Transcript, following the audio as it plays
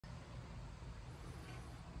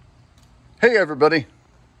Hey everybody,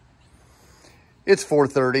 it's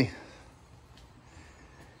 4:30.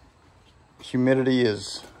 Humidity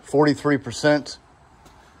is 43%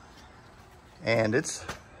 and it's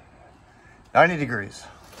 90 degrees.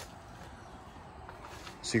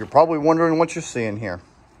 So you're probably wondering what you're seeing here.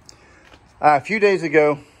 A few days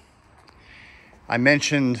ago, I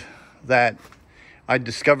mentioned that I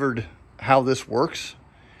discovered how this works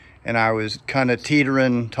and I was kind of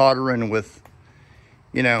tottering with,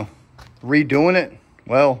 redoing it.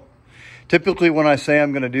 Well, typically when I say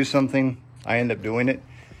I'm going to do something, I end up doing it.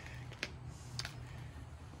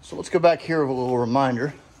 So let's go back here with a little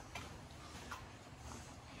reminder.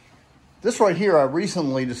 This right here, I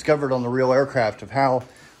recently discovered on the real aircraft of how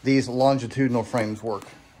these longitudinal frames work.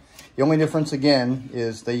 The only difference again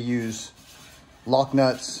is they use lock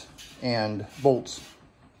nuts and bolts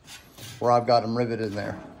where I've got them riveted in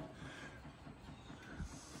there.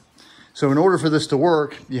 So in order for this to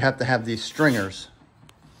work, you have to have these stringers.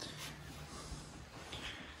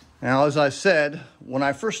 Now, as I said, when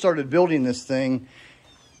I first started building this thing,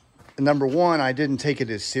 number one, I didn't take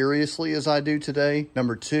it as seriously as I do today.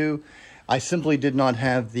 Number two, I simply did not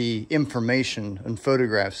have the information and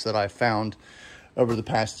photographs that I found over the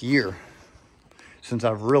past year since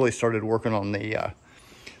I've really started working on the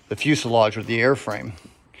fuselage or the airframe.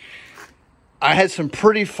 I had some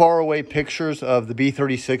pretty far away pictures of the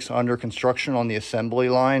B-36 under construction on the assembly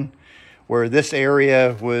line where this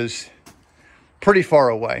area was pretty far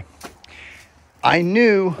away. I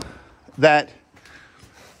knew that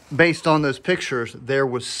based on those pictures, there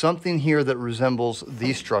was something here that resembles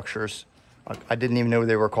these structures. I didn't even know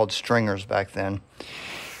they were called stringers back then.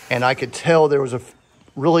 And I could tell there was a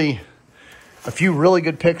few really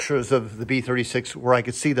good pictures of the B-36 where I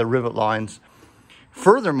could see the rivet lines.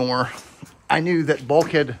 Furthermore, I knew that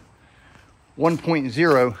bulkhead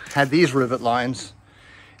 1.0 had these rivet lines,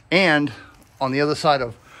 and on the other side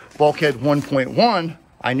of bulkhead 1.1,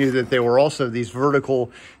 I knew that there were also these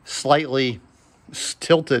vertical, slightly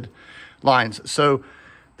tilted lines. So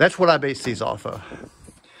that's what I based these off of.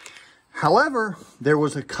 However, there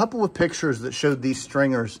was a couple of pictures that showed these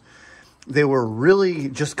stringers. They were really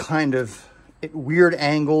just kind of at weird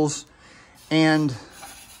angles and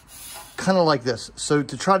kind of like this. So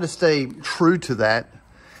to try to stay true to that,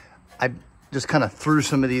 I just kind of threw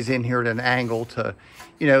some of these in here at an angle to,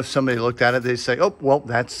 if somebody looked at it, they'd say, oh, well,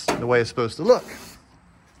 that's the way it's supposed to look.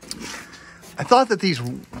 I thought that these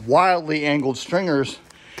wildly angled stringers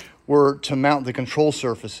were to mount the control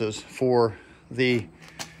surfaces for the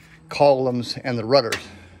columns and the rudders,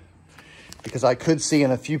 because I could see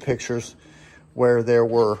in a few pictures where there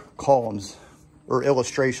were columns or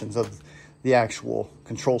illustrations of the actual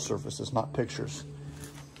control surfaces, not pictures.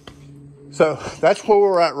 So that's where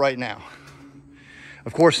we're at right now.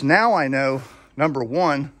 Of course, now I know, number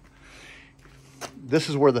one, this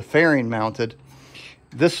is where the fairing mounted.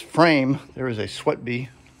 This frame, there is a sweat bee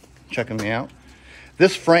checking me out.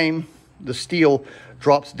 This frame, the steel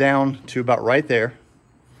drops down to about right there.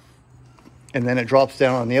 And then it drops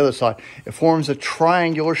down on the other side. It forms a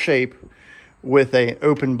triangular shape with an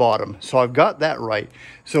open bottom. So I've got that right.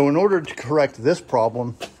 So in order to correct this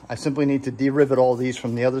problem, I simply need to de-rivet all these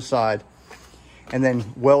from the other side and then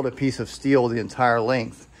weld a piece of steel the entire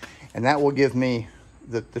length. And that will give me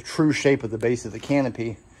the true shape of the base of the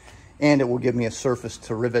canopy, and it will give me a surface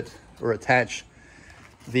to rivet or attach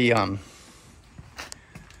the,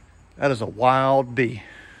 that is a wild bee,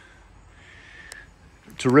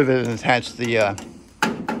 to rivet and attach the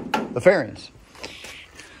fairings.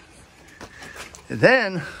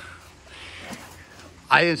 Then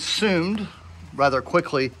I assumed rather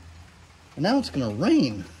quickly, and now it's going to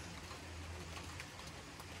rain.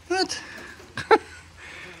 What?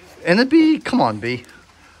 And the bee, come on, bee.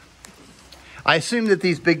 I assumed that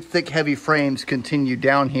these big, thick, heavy frames continued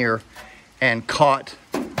down here and caught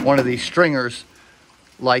one of these stringers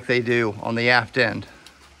like they do on the aft end.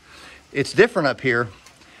 It's different up here.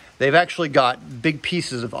 They've actually got big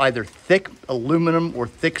pieces of either thick aluminum or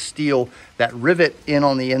thick steel that rivet in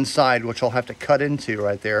on the inside, which I'll have to cut into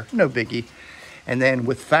right there. No biggie. And then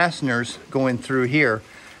with fasteners going through here,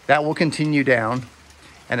 that will continue down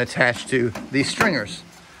and attach to these stringers.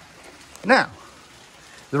 Now,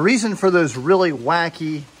 the reason for those really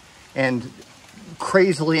wacky and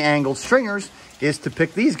crazily angled stringers is to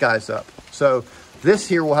pick these guys up. So this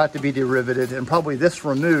here will have to be de-riveted and probably this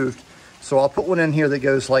removed. So I'll put one in here that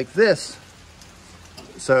goes like this,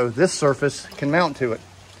 so this surface can mount to it.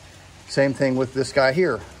 Same thing with this guy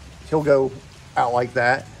here. He'll go out like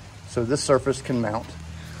that, so this surface can mount.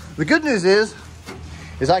 The good news is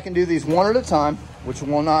I can do these one at a time, which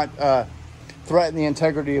will not threaten the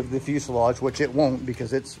integrity of the fuselage, which it won't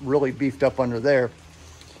because it's really beefed up under there.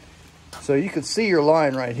 So you can see your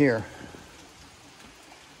line right here.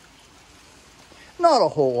 Not a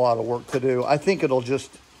whole lot of work to do. I think it'll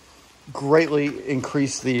just greatly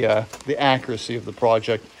increase the accuracy of the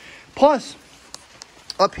project. Plus,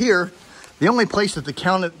 up here, the only place that the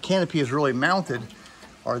canopy is really mounted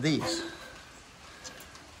are these.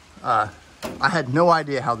 I had no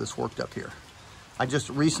idea how this worked up here. I just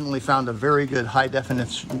recently found a very good high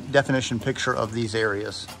definition picture of these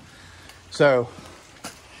areas. So,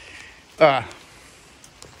 I'm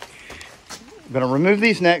gonna remove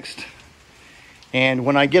these next. And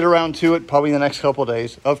when I get around to it, probably in the next couple of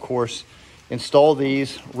days, of course, install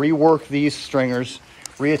these, rework these stringers,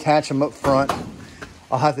 reattach them up front.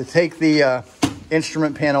 I'll have to take the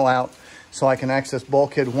instrument panel out so I can access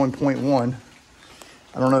bulkhead 1.1.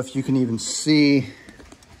 I don't know if you can even see.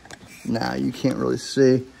 Nah, you can't really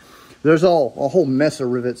see. There's a whole mess of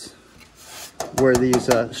rivets where these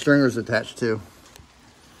stringers attach to.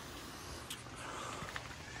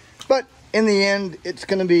 But in the end, it's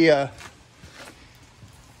going to be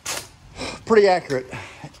pretty accurate.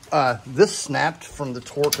 This snapped from the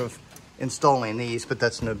torque of installing these, but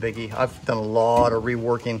that's no biggie. I've done a lot of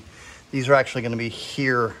reworking. These are actually going to be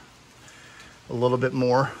here a little bit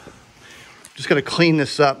more. Just going to clean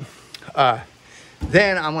this up.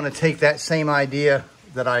 Then I'm going to take that same idea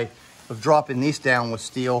that of dropping these down with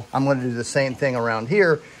steel. I'm going to do the same thing around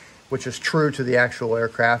here, which is true to the actual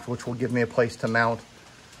aircraft, which will give me a place to mount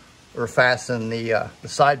or fasten the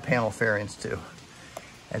side panel fairings to.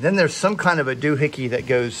 And then there's some kind of a doohickey that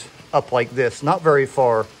goes up like this, not very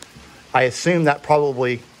far. I assume that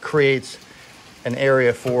probably creates an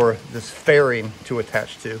area for this fairing to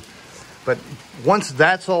attach to. But once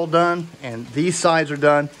that's all done and these sides are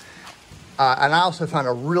done, and I also found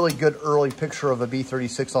a really good early picture of a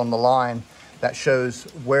B-36 on the line that shows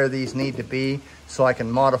where these need to be, so I can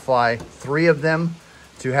modify 3 of them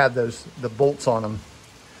to have the bolts on them.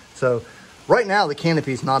 So right now the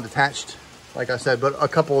canopy is not attached, like I said, but a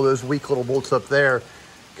couple of those weak little bolts up there,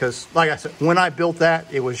 because like I said, when I built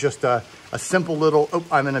that, it was just a simple little, oh,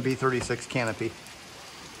 I'm in a B-36 canopy.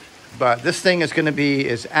 But this thing is going to be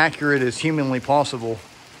as accurate as humanly possible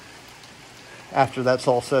after that's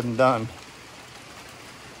all said and done.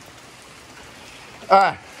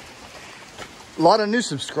 A lot of new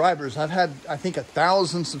subscribers. I've had, I think,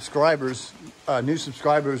 1,000 subscribers, new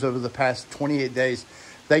subscribers over the past 28 days.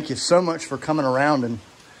 Thank you so much for coming around and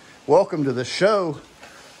welcome to the show.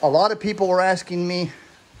 A lot of people are asking me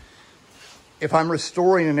if I'm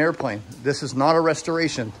restoring an airplane. This is not a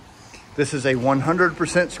restoration. This is a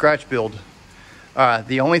 100% scratch build.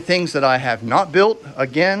 The only things that I have not built,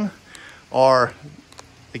 again, are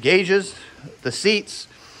the gauges, the seats,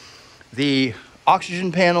 the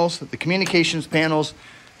oxygen panels, the communications panels,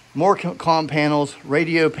 more comm panels,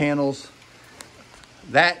 radio panels,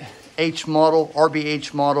 that H model,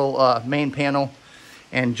 RBH model main panel,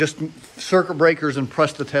 and just circuit breakers and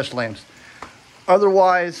press the test lamps.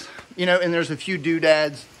 Otherwise, you know, and there's a few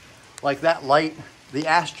doodads like that light, the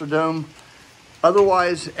Astrodome.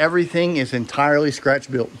 Otherwise, everything is entirely scratch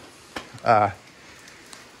built. I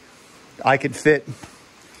could fit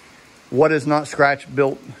what is not scratch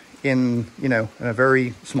built in, you know, in a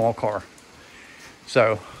very small car.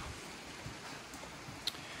 So,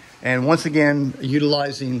 and once again,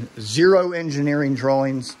 utilizing 0 engineering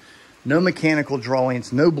drawings, no mechanical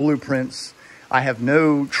drawings, no blueprints. I have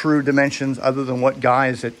no true dimensions other than what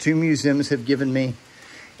guys at 2 museums have given me.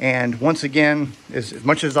 And once again, as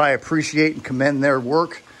much as I appreciate and commend their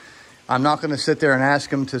work, I'm not going to sit there and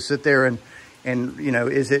ask them to sit there and you know,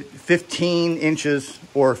 is it 15 inches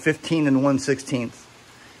or 15 1/16?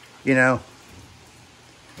 You know,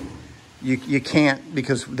 you can't,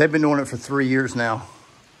 because they've been doing it for 3 years now.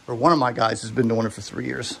 Or one of my guys has been doing it for 3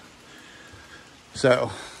 years.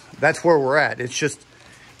 So that's where we're at. It's just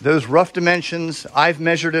those rough dimensions. I've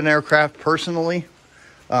measured an aircraft personally.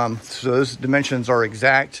 So those dimensions are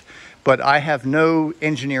exact, but I have no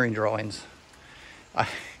engineering drawings.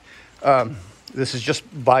 This is just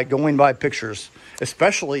by going by pictures,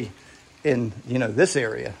 especially in, you know, this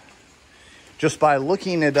area. Just by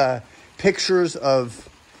looking at pictures of,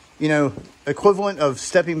 you know, equivalent of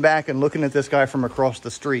stepping back and looking at this guy from across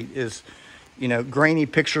the street is, you know, grainy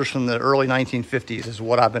pictures from the early 1950s is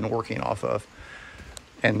what I've been working off of,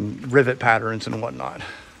 and rivet patterns and whatnot.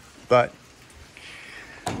 But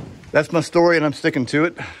that's my story, and I'm sticking to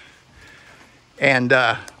it. And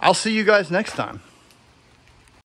I'll see you guys next time.